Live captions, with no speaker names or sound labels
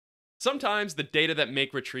Sometimes the data that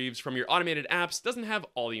Make retrieves from your automated apps doesn't have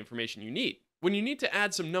all the information you need. When you need to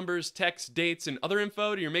add some numbers, text, dates, and other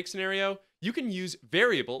info to your Make scenario, you can use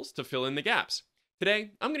variables to fill in the gaps. Today,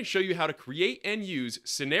 I'm going to show you how to create and use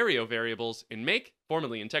scenario variables in Make,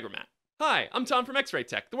 formerly Integromat. Hi, I'm Tom from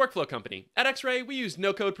XRay.tech, the workflow company. At XRay, we use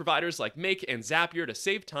no-code providers like Make and Zapier to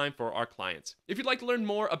save time for our clients. If you'd like to learn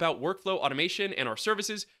more about workflow automation and our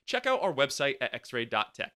services, check out our website at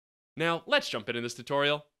xray.tech. Now, let's jump into this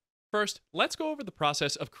tutorial. First, let's go over the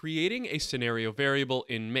process of creating a scenario variable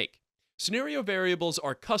in Make. Scenario variables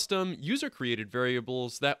are custom, user-created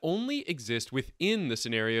variables that only exist within the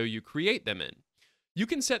scenario you create them in. You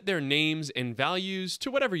can set their names and values to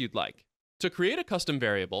whatever you'd like. To create a custom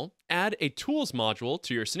variable, add a tools module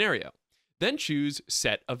to your scenario. Then choose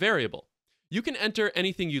Set a Variable. You can enter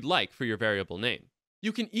anything you'd like for your variable name.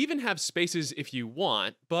 You can even have spaces if you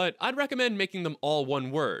want, but I'd recommend making them all one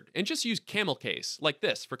word and just use camel case like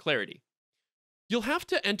this for clarity. You'll have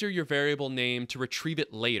to enter your variable name to retrieve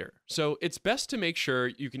it later, so it's best to make sure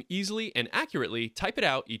you can easily and accurately type it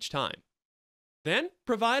out each time. Then,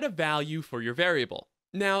 provide a value for your variable.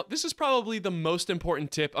 Now, this is probably the most important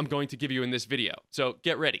tip I'm going to give you in this video, so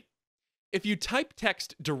get ready. If you type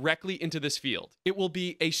text directly into this field, it will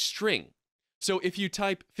be a string. So if you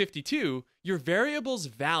type 52, your variable's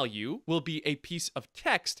value will be a piece of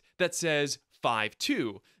text that says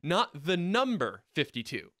 52, not the number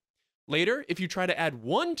 52. Later, if you try to add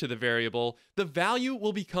 1 to the variable, the value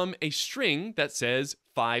will become a string that says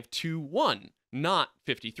 521, not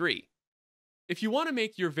 53. If you want to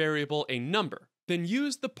make your variable a number, then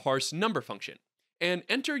use the parse number function and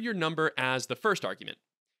enter your number as the first argument.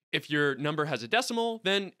 If your number has a decimal,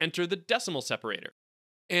 then enter the decimal separator.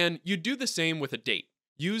 And you do the same with a date.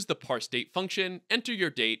 Use the parse date function, enter your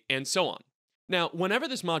date, and so on. Now, whenever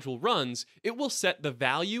this module runs, it will set the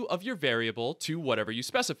value of your variable to whatever you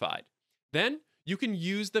specified. Then, you can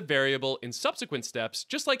use the variable in subsequent steps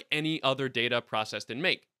just like any other data processed in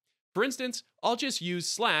Make. For instance, I'll just use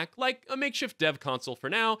Slack like a makeshift dev console for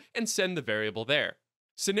now and send the variable there.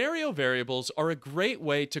 Scenario variables are a great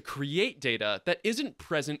way to create data that isn't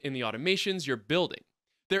present in the automations you're building.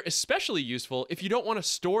 They're especially useful if you don't want to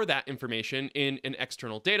store that information in an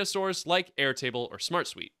external data source like Airtable or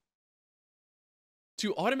SmartSuite.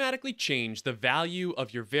 To automatically change the value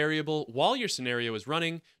of your variable while your scenario is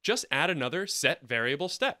running, just add another set variable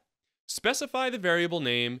step. Specify the variable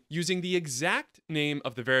name using the exact name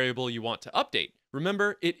of the variable you want to update.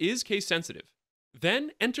 Remember, it is case sensitive.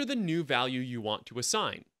 Then enter the new value you want to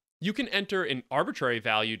assign. You can enter an arbitrary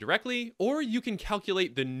value directly, or you can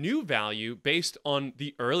calculate the new value based on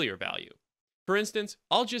the earlier value. For instance,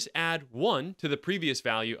 I'll just add 1 to the previous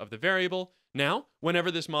value of the variable. Now,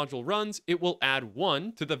 whenever this module runs, it will add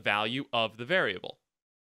 1 to the value of the variable.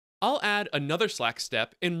 I'll add another Slack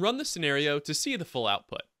step and run the scenario to see the full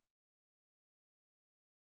output.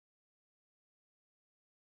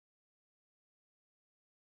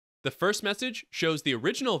 The first message shows the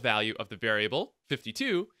original value of the variable,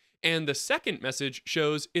 52, and the second message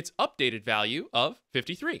shows its updated value of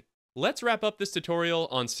 53. Let's wrap up this tutorial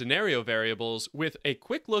on scenario variables with a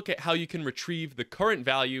quick look at how you can retrieve the current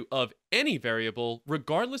value of any variable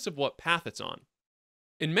regardless of what path it's on.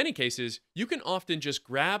 In many cases, you can often just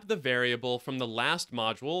grab the variable from the last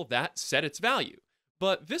module that set its value,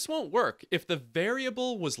 but this won't work if the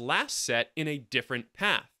variable was last set in a different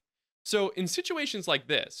path. So in situations like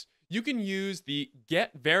this, you can use the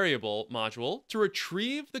getVariable module to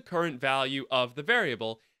retrieve the current value of the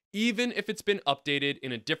variable, even if it's been updated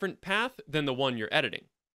in a different path than the one you're editing.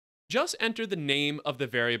 Just enter the name of the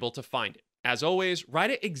variable to find it. As always,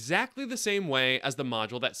 write it exactly the same way as the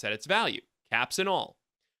module that set its value, caps and all.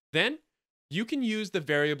 Then, you can use the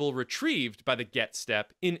variable retrieved by the get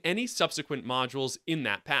step in any subsequent modules in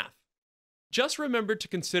that path. Just remember to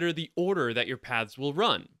consider the order that your paths will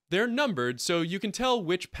run. They're numbered so you can tell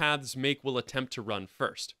which paths Make will attempt to run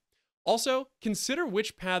first. Also, consider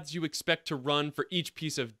which paths you expect to run for each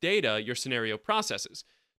piece of data your scenario processes.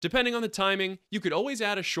 Depending on the timing, you could always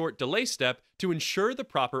add a short delay step to ensure the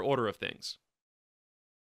proper order of things.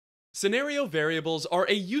 Scenario variables are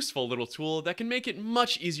a useful little tool that can make it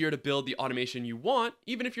much easier to build the automation you want,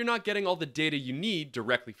 even if you're not getting all the data you need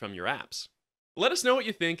directly from your apps. Let us know what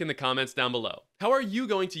you think in the comments down below. How are you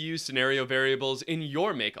going to use scenario variables in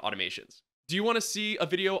your Make automations? Do you want to see a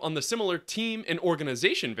video on the similar team and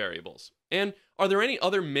organization variables? And are there any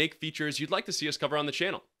other Make features you'd like to see us cover on the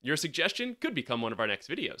channel? Your suggestion could become one of our next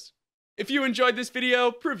videos. If you enjoyed this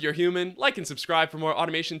video, prove you're human, like and subscribe for more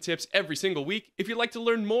automation tips every single week. If you'd like to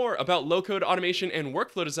learn more about low-code automation and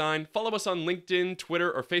workflow design, follow us on LinkedIn,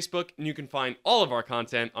 Twitter, or Facebook, and you can find all of our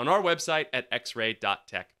content on our website at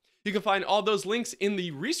xray.tech. You can find all those links in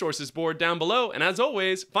the resources board down below, and as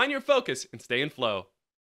always, find your focus and stay in flow.